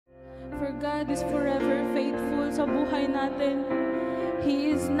God is forever faithful sa buhay natin.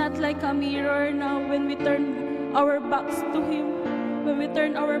 He is not like a mirror na when we turn our backs to Him, when we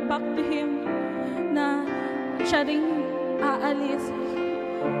turn our back to Him, na siya ring aalis.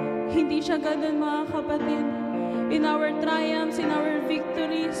 Hindi siya ganun, mga kapatid. In our triumphs, in our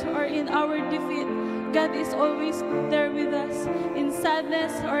victories, or in our defeat, God is always there with us. In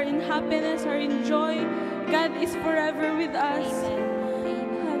sadness, or in happiness, or in joy, God is forever with us.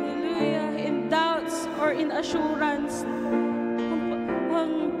 Hallelujah. In doubts, or in assurance,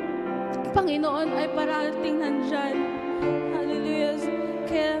 ang Panginoon ay parating nandyan. Hallelujah.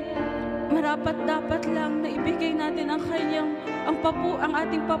 Kaya marapat dapat lang na ibigay natin ang ang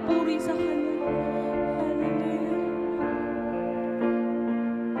ating papuri sa Kanya.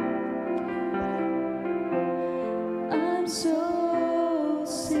 So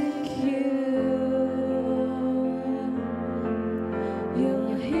secure,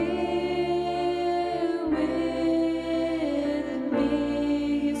 you're here with me.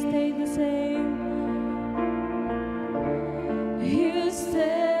 You stay the same. You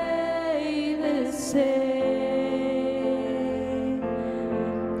stay the same.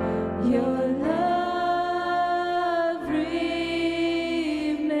 Your love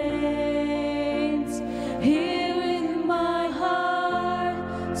remains here.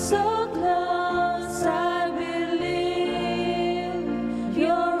 So close, I believe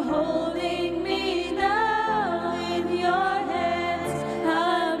you're holding me now in your hands.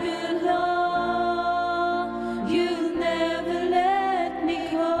 I belong. You never let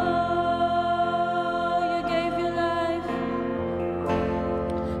me go. You gave your life.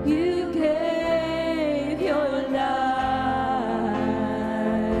 You gave your life.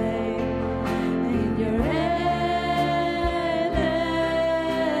 And your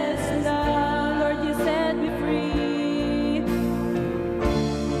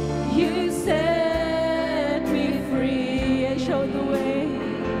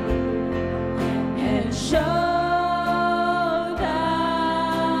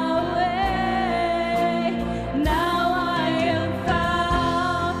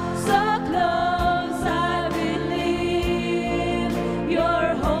so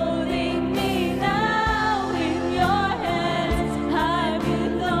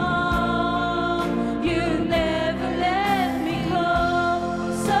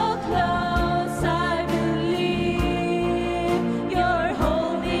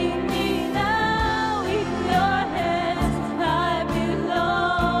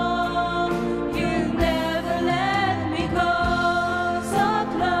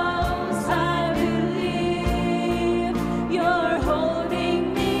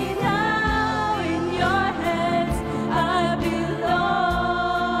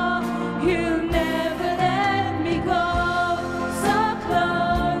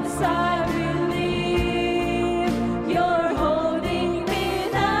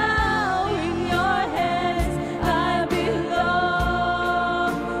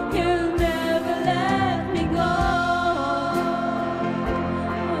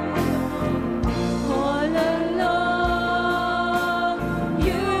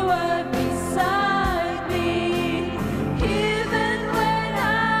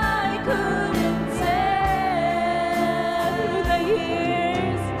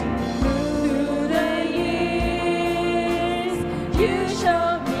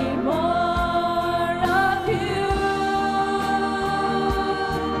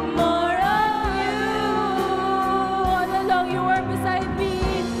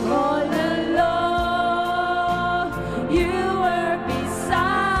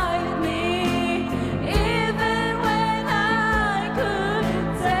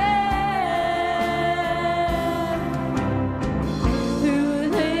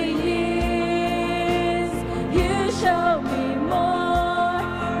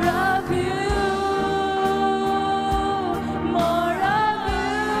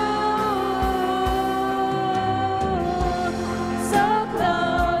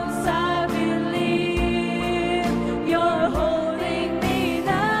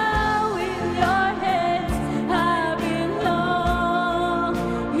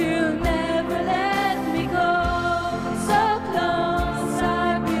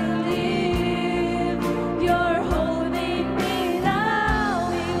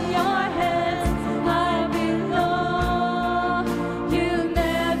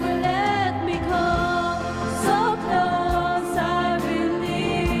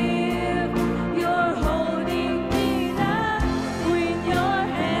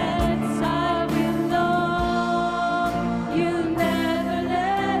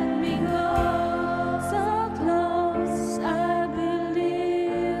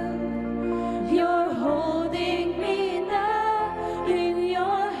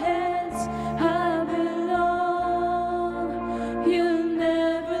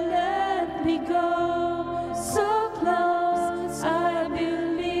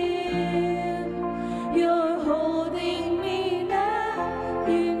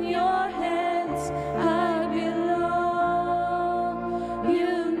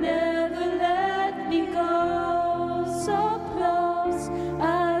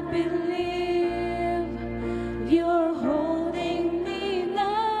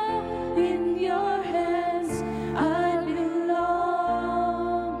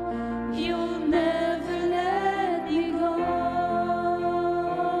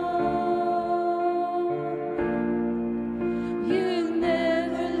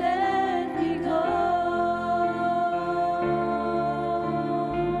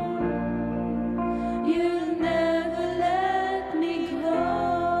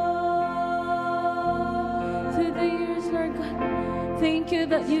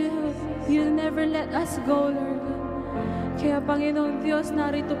that you never let us go, Lord God. Kaya Panginoon Diyos,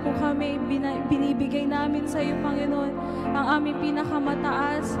 narito po kami, binibigay namin sa iyo, Panginoon, ang aming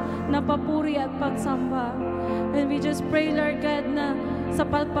pinakamataas na papuri at pagsamba. And we just pray, Lord God, na sa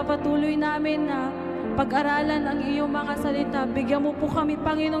pagpapatuloy namin na pag-aralan ang iyong mga salita, bigyan mo po kami,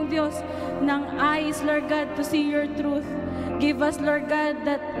 Panginoong Diyos, ng eyes, Lord God, to see your truth. Give us, Lord God,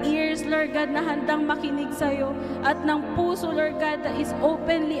 that ears, Lord God, na handang makinig sa iyo, at ng puso, Lord God, that is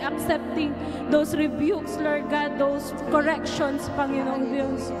openly accepting those rebukes, Lord God, those corrections, Panginoong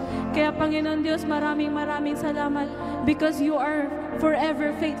Diyos. Kaya, Panginoong Diyos, maraming salamat because you are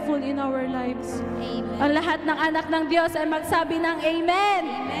forever faithful in our lives. Amen. Ang lahat ng anak ng Diyos ay magsabi ng Amen.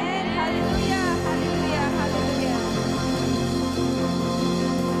 Amen.